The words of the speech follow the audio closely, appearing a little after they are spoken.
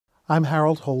I'm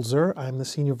Harold Holzer. I'm the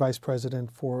Senior Vice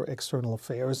President for External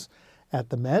Affairs at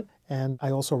the Met, and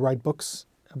I also write books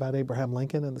about Abraham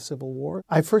Lincoln and the Civil War.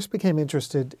 I first became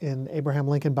interested in Abraham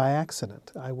Lincoln by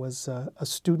accident. I was a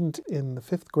student in the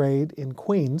 5th grade in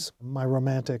Queens, my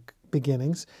romantic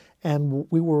beginnings, and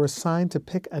we were assigned to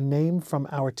pick a name from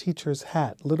our teacher's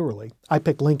hat, literally. I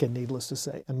picked Lincoln, needless to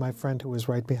say, and my friend who was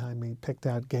right behind me picked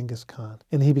out Genghis Khan,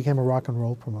 and he became a rock and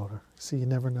roll promoter. See, you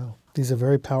never know. These are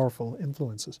very powerful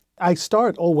influences. I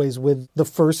start always with the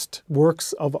first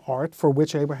works of art for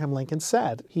which Abraham Lincoln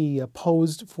sat. He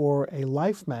posed for a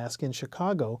life mask in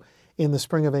Chicago in the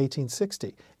spring of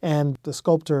 1860. And the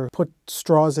sculptor put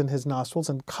straws in his nostrils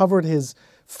and covered his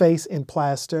face in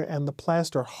plaster, and the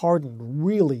plaster hardened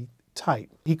really tight.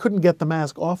 He couldn't get the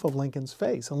mask off of Lincoln's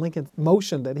face, and Lincoln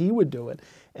motioned that he would do it,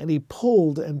 and he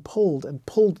pulled and pulled and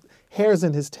pulled hairs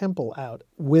in his temple out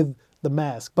with the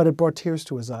mask, but it brought tears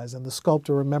to his eyes, and the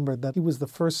sculptor remembered that he was the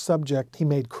first subject he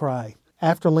made cry.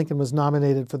 After Lincoln was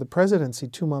nominated for the presidency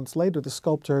 2 months later, the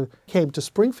sculptor came to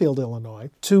Springfield,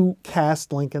 Illinois, to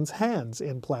cast Lincoln's hands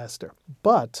in plaster.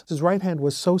 But his right hand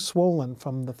was so swollen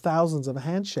from the thousands of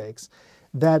handshakes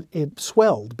that it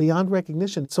swelled beyond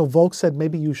recognition. So Volk said,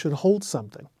 maybe you should hold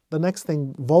something. The next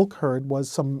thing Volk heard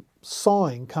was some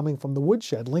sawing coming from the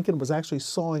woodshed. Lincoln was actually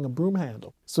sawing a broom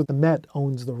handle. So the Met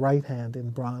owns the right hand in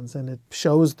bronze, and it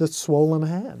shows the swollen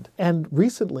hand. And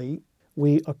recently,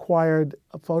 we acquired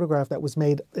a photograph that was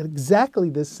made at exactly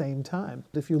this same time.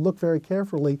 If you look very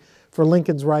carefully for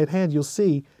Lincoln's right hand, you'll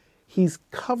see he's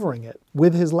covering it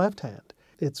with his left hand.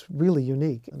 It's really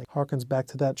unique, and it harkens back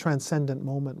to that transcendent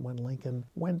moment when Lincoln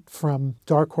went from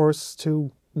dark horse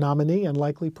to nominee and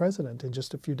likely president in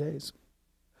just a few days.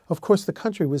 Of course, the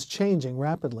country was changing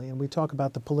rapidly, and we talk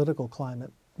about the political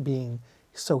climate being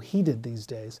so heated these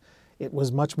days. It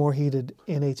was much more heated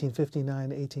in 1859,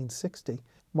 1860.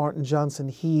 Martin Johnson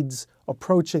Head's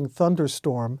approaching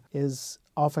thunderstorm is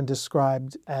often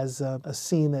described as a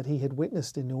scene that he had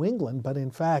witnessed in New England, but in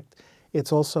fact,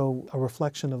 it's also a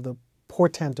reflection of the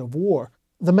portent of war.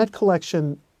 The Met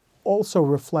collection also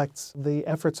reflects the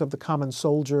efforts of the common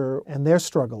soldier and their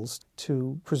struggles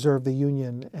to preserve the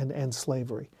Union and end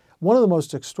slavery. One of the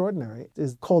most extraordinary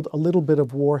is called A Little Bit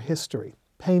of War History,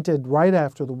 painted right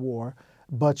after the war,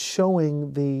 but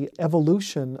showing the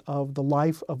evolution of the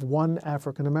life of one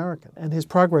African American and his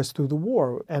progress through the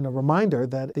war, and a reminder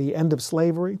that the end of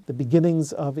slavery, the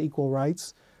beginnings of equal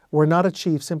rights, were not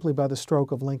achieved simply by the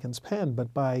stroke of Lincoln's pen,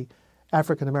 but by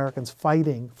African Americans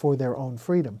fighting for their own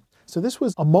freedom. So this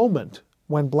was a moment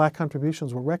when black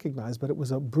contributions were recognized, but it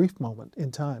was a brief moment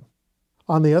in time.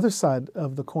 On the other side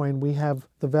of the coin, we have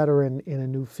the veteran in a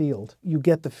new field. You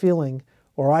get the feeling,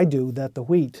 or I do, that the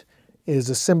wheat is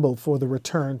a symbol for the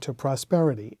return to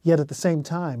prosperity. Yet at the same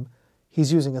time,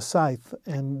 he's using a scythe,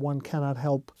 and one cannot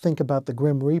help think about the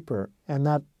Grim Reaper, and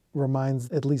that reminds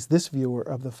at least this viewer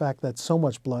of the fact that so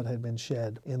much blood had been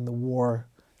shed in the war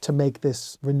to make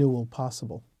this renewal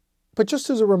possible. But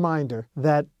just as a reminder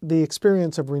that the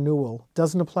experience of renewal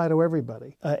doesn't apply to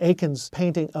everybody. Aiken's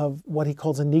painting of what he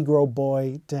calls a Negro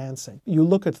boy dancing. You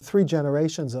look at 3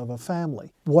 generations of a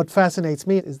family. What fascinates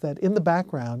me is that in the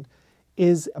background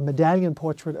is a medallion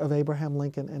portrait of Abraham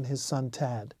Lincoln and his son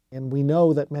Tad. And we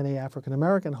know that many African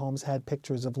American homes had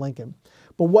pictures of Lincoln.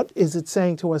 But what is it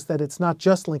saying to us that it's not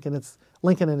just Lincoln, it's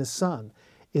Lincoln and his son?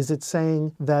 Is it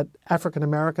saying that African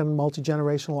American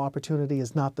multi-generational opportunity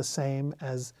is not the same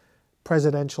as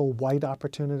presidential white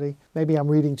opportunity? Maybe I'm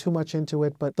reading too much into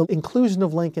it, but the inclusion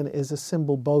of Lincoln is a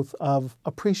symbol both of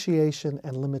appreciation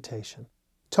and limitation.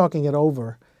 Talking It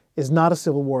Over is not a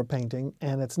Civil War painting,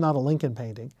 and it's not a Lincoln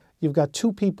painting. You've got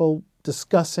 2 people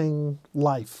discussing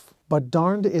life, but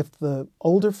darned if the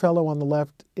older fellow on the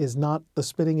left is not the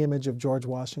spitting image of George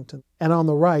Washington. And on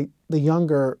the right, the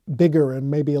younger, bigger, and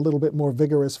maybe a little bit more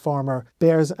vigorous farmer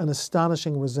bears an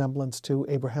astonishing resemblance to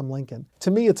Abraham Lincoln.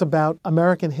 To me, it's about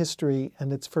American history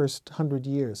and its first 100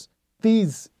 years.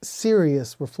 These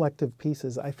serious, reflective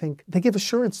pieces, I think, they give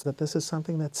assurance that this is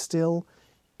something that's still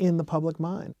in the public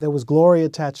mind. There was glory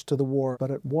attached to the war,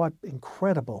 but at what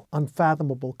incredible,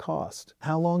 unfathomable cost?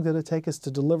 How long did it take us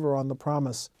to deliver on the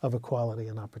promise of equality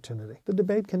and opportunity? The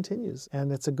debate continues,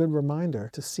 and it's a good reminder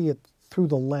to see it through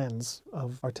the lens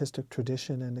of artistic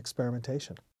tradition and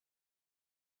experimentation.